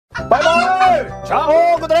拜拜，下火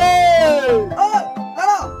锅的嘞！来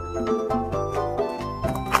了！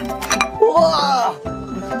哇，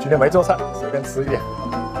今天没做菜，随便吃一点。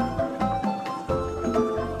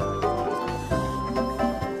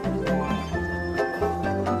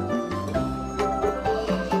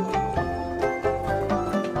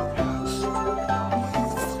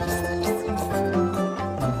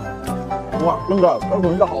哇，那个这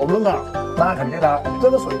笋子好嫩啊！那肯定的，这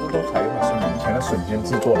个笋子都采用的是明前的笋尖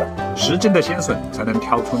制作的，10斤的鲜笋才能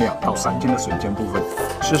挑出2到3斤的笋尖部分。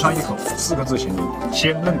吃上一口，4个字形容：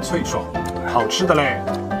鲜嫩脆爽，好吃的嘞！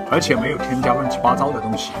而且没有添加乱七八糟的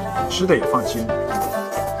东西，吃的也放心。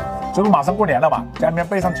这不马上过年了嘛，家里面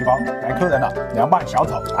备上几包，来客人了，凉拌、小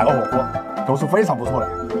炒、打个火锅，都是非常不错的。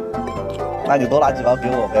那你多拿几包给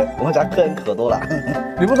我呗，我们家客人可多了。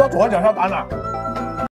你不说左脚下单了？